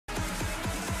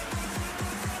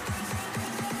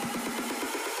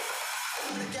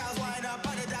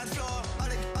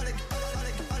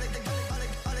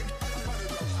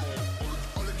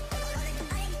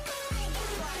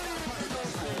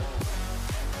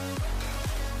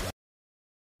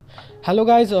Hello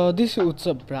guys this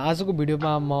उत्सव र आजको भिडियोमा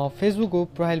म फेसबुकको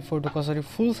प्रोफाइल फोटो कसरी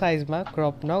फुल साइजमा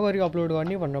क्रप नगरी अपलोड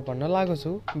गर्ने भनेर भन्न लागेको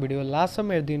छु। भिडियो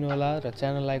लास्टसम्म हेरिदिनु होला र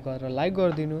च्यानललाई गएर लाइक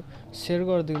गरिदिनु, सेयर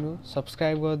गरिदिनु,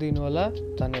 सब्सक्राइब गरिदिनु होला।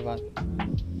 धन्यवाद।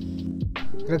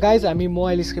 र गाइज हामी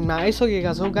मोबाइल स्क्रिनमा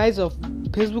आइसकेका छौँ। गाइज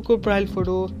फेसबुकको प्रोफाइल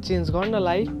फोटो चेन्ज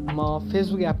गर्नलाई म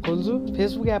फेसबुक एप खोल्छु।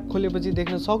 फेसबुक एप खोलेपछि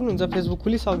देख्न सक्नुहुन्छ फेसबुक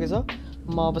खुलिसकेछ।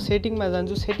 म अब सेटिङमा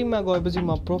जान्छु। सेटिङमा गएपछि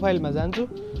म प्रोफाइलमा जान्छु।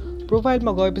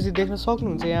 प्रोफाइलमा गएपछि देख्न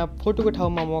सक्नुहुन्छ यहाँ फोटोको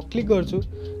ठाउँमा म क्लिक गर्छु।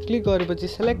 क्लिक गरेपछि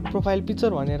सेलेक्ट प्रोफाइल पिक्चर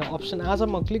भनेर अप्सन आज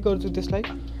म क्लिक गर्छु। त्यसलाई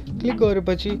क्लिक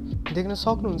गरेपछि देख्न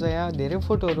सक्नुहुन्छ यहाँ धेरै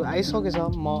फोटोहरू आइसकेछ।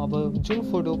 म अब जुन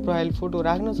फोटो प्रोफाइल फोटो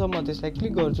राख्न छ म त्यसलाई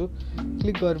क्लिक गर्छु।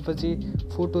 क्लिक गरेपछि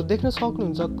फोटो देख्न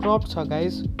सक्नुहुन्छ क्रप छ।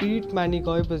 गाइज एडिट मानि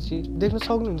गएपछि देख्न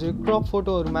सक्नुहुन्छ क्रप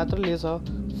फोटोहरू मात्र लिएछ,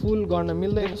 फुल गर्न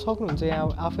मिल्दैन। सक्नुहुन्छ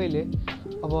यहाँ आफैले।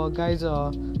 अब गाइज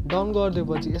डाउन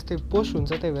गरिदिएपछि यस्तै पोस्ट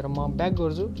हुन्छ, त्यही भएर म ब्याक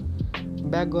गर्छु।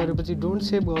 ब्याक गरेपछि डोन्ट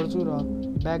सेभ गर्छु र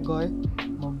ब्याक गएँ।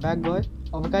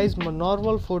 अब गाइज म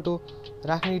नर्मल फोटो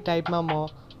राख्ने टाइपमा म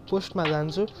पोस्टमा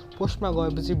जान्छु। पोस्टमा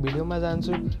गएपछि भिडियोमा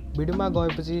जान्छु। भिडियोमा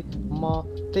गएपछि म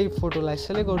त्यही फोटोलाई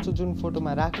सेलेक्ट गर्छु जुन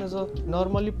फोटोमा राख्न छ।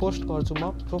 नर्मली पोस्ट गर्छु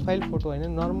म, प्रोफाइल फोटो होइन,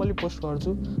 नर्मली पोस्ट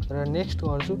गर्छु र नेक्स्ट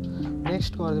गर्छु।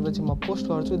 नेक्स्ट गरिदिएपछि म पोस्ट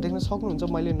गर्छु। देख्न सक्नुहुन्छ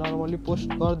मैले नर्मली पोस्ट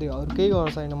गरिदिएँ, अरू केही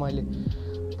गर्नु छैन। मैले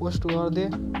पोस्ट गरिदिएँ।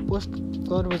 पोस्ट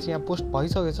गरेपछि यहाँ पोस्ट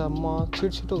भइसकेछ। म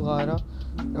छिटो गएर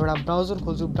एउटा ब्राउजर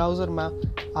खोल्छु। ब्राउजरमा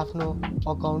आफ्नो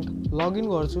अकाउन्ट लगइन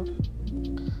गर्छु।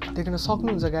 देख्न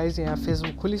सक्नुहुन्छ गाइज यहाँ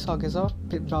फेसबुक खुलिसकेछ।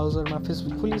 ब्राउजरमा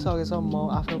फेसबुक खुलिसकेछ। म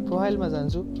आफ्नो प्रोफाइलमा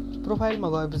जान्छु। प्रोफाइलमा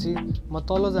गएपछि म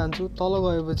तल जान्छु। तल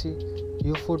गएपछि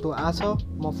यो फोटो आछ।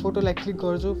 म फोटोलाई क्लिक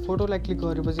गर्छु। फोटोलाई क्लिक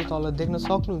गरेपछि तल देख्न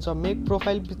सक्नुहुन्छ मेक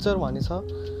प्रोफाइल पिक्चर भन्ने छ।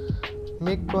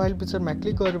 मेक प्रोफाइल पिक्चरमा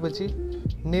क्लिक गरेपछि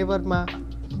नेभरमा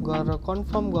गरेर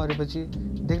कन्फर्म गरेपछि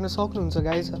देख्न सक्नुहुन्छ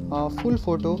गाइज फुल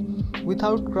फोटो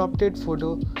विथआउट क्रप्टेड फोटो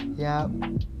यहाँ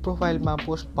प्रोफाइलमा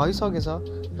पोस्ट भइसकेछ।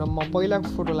 र म पहिलाको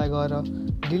फोटोलाई गएर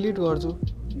डिलिट गर्छु।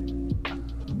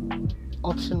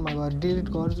 अप्सनमा गएर डिलिट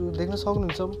गर्छु। देख्न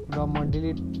सक्नुहुन्छ र म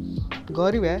डिलिट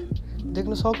गरिभए।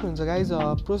 देख्न सक्नुहुन्छ गाइज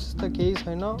प्रोसेस त केही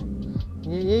छैन,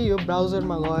 यही हो।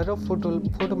 ब्राउजरमा गएर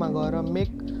फोटोमा गएर मेक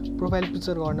प्रोफाइल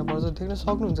पिक्चर गर्नुपर्छ। देख्न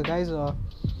सक्नुहुन्छ गाइज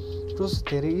प्रोसेस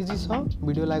धेरै इजी छ।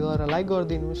 भिडियोलाई गएर लाइक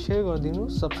गरिदिनु, सेयर गरिदिनु,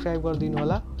 सब्सक्राइब गरिदिनु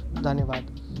होला। धन्यवाद।